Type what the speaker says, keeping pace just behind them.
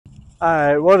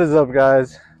Alright, what is up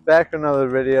guys? Back with another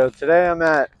video. Today I'm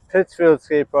at Pittsfield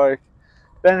skate park.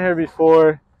 Been here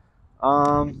before.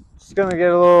 Just gonna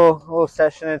get a little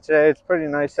session in today. It's pretty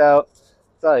nice out.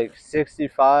 It's like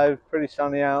 65, pretty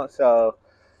sunny out, so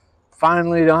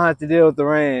finally don't have to deal with the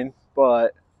rain.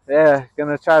 But yeah,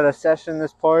 gonna try to session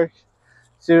this park,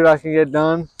 see what I can get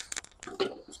done.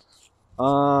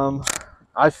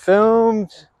 I filmed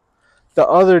the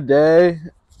other day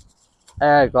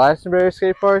at Glastonbury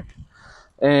skate park.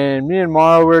 And me and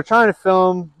Mara, we were trying to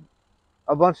film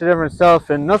a bunch of different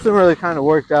stuff, and nothing really kind of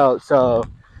worked out. So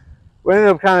we ended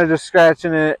up kind of just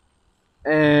scratching it.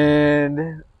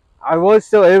 And I was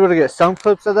still able to get some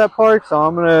clips of that park, so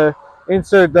I'm gonna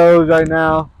insert those right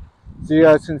now, so you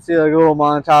guys can see like a little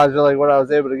montage of like what I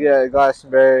was able to get at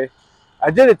Glastonbury.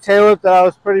 I did a tailwhip that I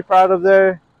was pretty proud of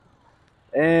there,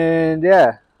 and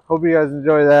yeah, hope you guys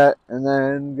enjoy that. And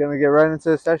then gonna get right into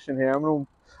the session here.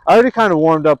 I already kind of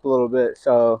warmed up a little bit,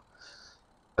 so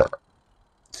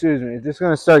excuse me, just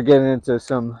gonna start getting into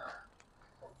some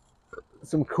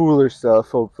cooler stuff,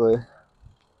 hopefully.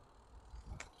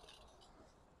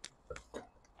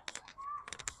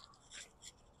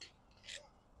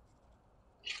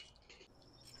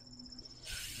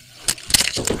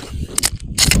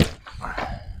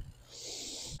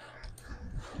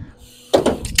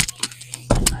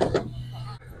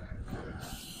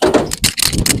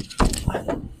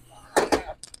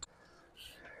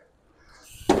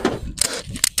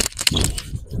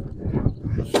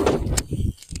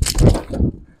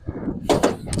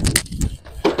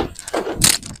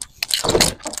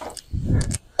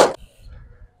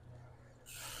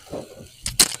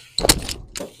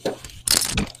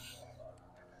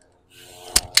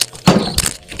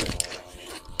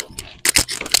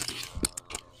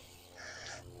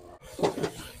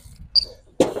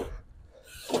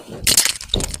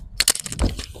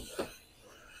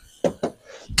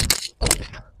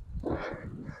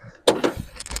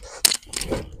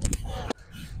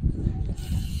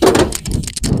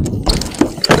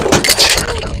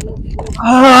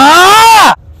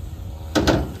 Ah!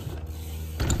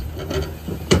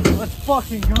 Let's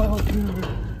fucking go, dude.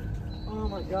 Oh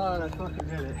my god, I fucking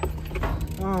did it.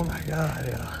 Oh my god,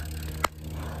 yeah.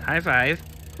 High five.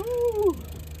 Woo.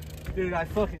 Dude, I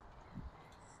fucking...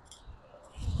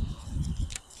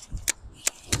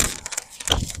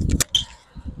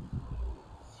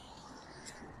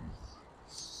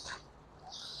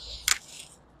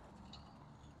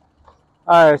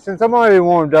 Alright, since I'm already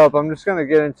warmed up, I'm just going to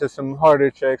get into some harder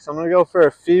tricks. I'm going to go for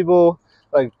a feeble,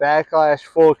 like, backlash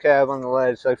full cab on the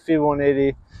ledge. Like, feeble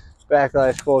 180,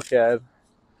 backlash full cab.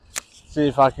 See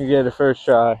if I can get it first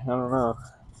try. I don't know.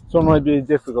 This one might be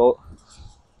difficult.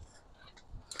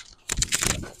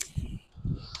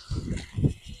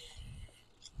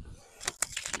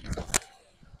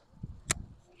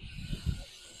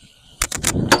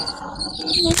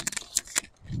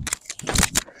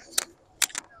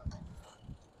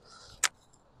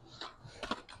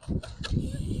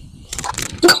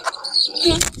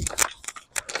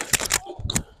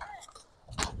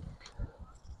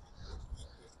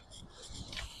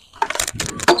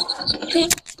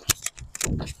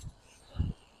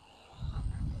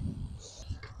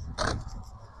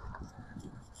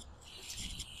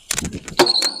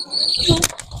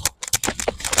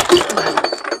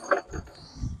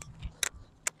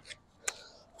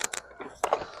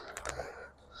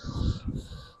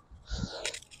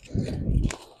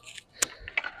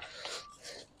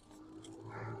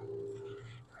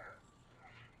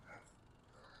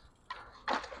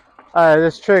 Alright,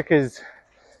 this trick is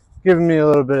giving me a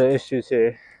little bit of issues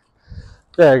here.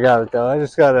 There, I got it though. I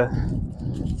just gotta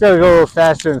go a little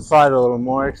faster and slide a little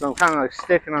more because I'm kind of like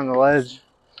sticking on the ledge.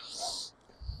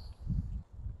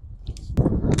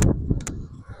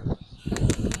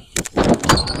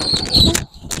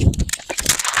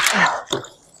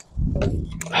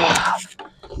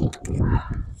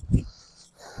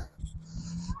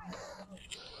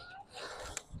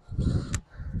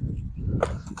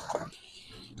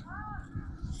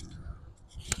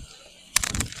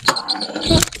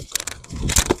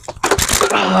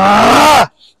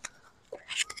 Ah!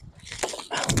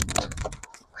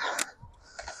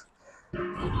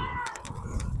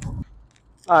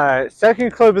 Alright,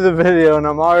 second clip of the video and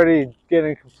I'm already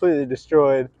getting completely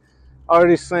destroyed.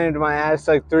 Already slammed my ass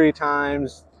like 3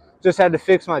 times. Just had to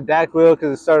fix my back wheel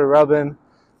because it started rubbing.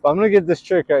 But I'm going to get this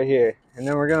trick right here. And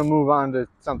then we're going to move on to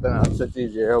something else that's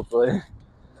easier, hopefully.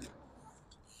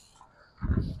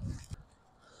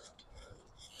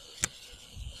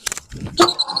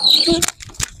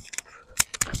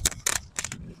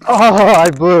 Oh, I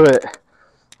blew it.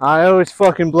 I always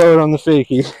fucking blow it on the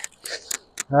fakie.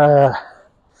 Uh,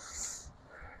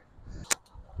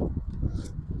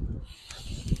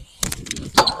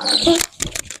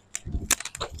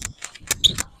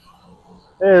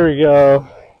 there we go.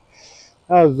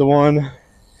 That was the one.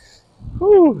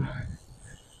 Whew.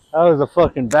 That was a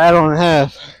fucking battle and a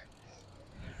half.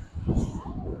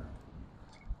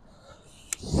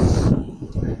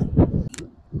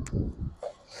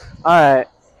 Alright.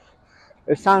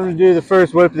 It's time to do the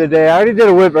first whip of the day. I already did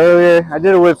a whip earlier. I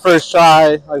did a whip first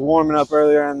try, like warming up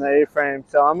earlier on the A-frame.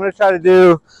 So I'm going to try to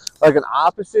do like an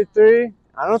opposite three.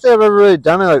 I don't think I've ever really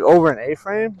done it like over an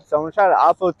A-frame. So I'm going to try to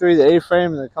oppo three the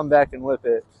A-frame and then come back and whip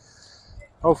it.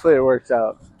 Hopefully it works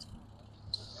out.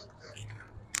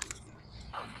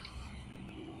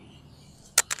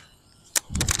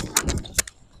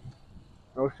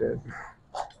 Oh shit.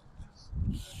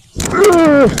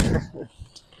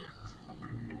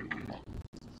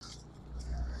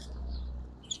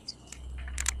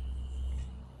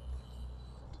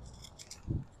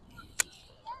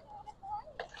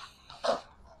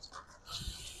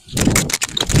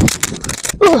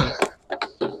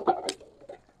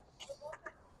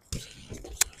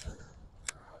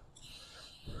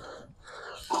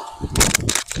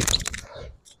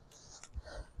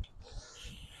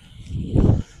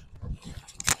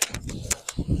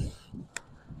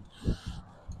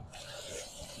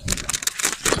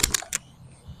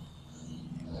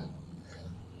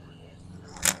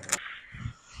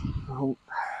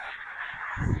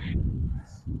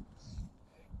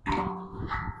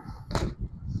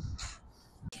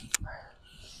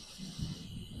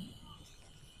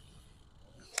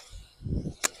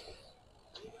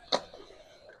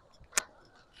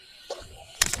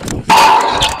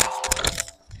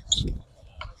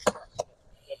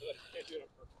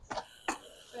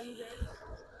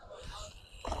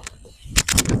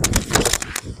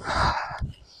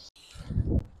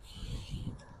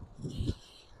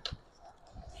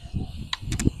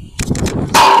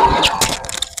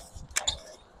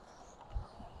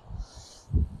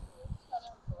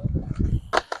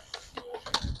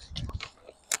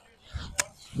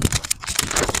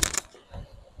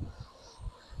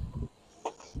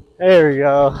 There we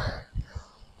go.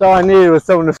 That's all I needed was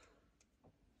someone to.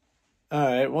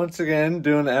 Alright, once again,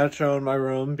 doing the outro in my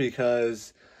room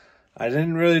because I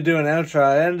didn't really do an outro.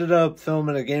 I ended up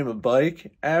filming a game of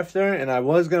bike after, and I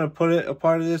was going to put it a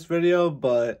part of this video,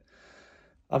 but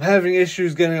I'm having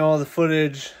issues getting all the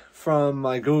footage from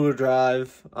my Google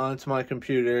Drive onto my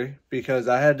computer because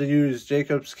I had to use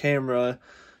Jacob's camera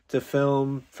to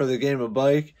film for the game of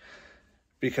bike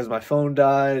because my phone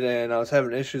died and I was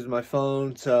having issues with my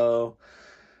phone. So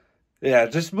yeah,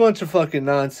 just a bunch of fucking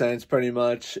nonsense pretty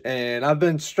much. And I've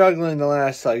been struggling the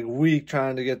last like week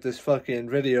trying to get this fucking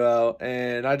video out,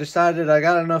 and I decided I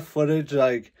got enough footage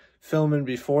like filming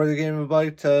before the game of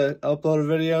bike to upload a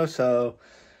video. So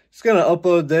just gonna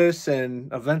upload this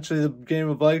and eventually the game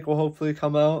of bike will hopefully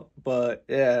come out. But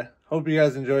yeah, hope you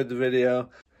guys enjoyed the video.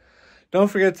 Don't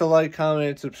forget to like, comment,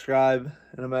 and subscribe,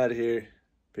 and I'm out of here.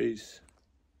 Peace.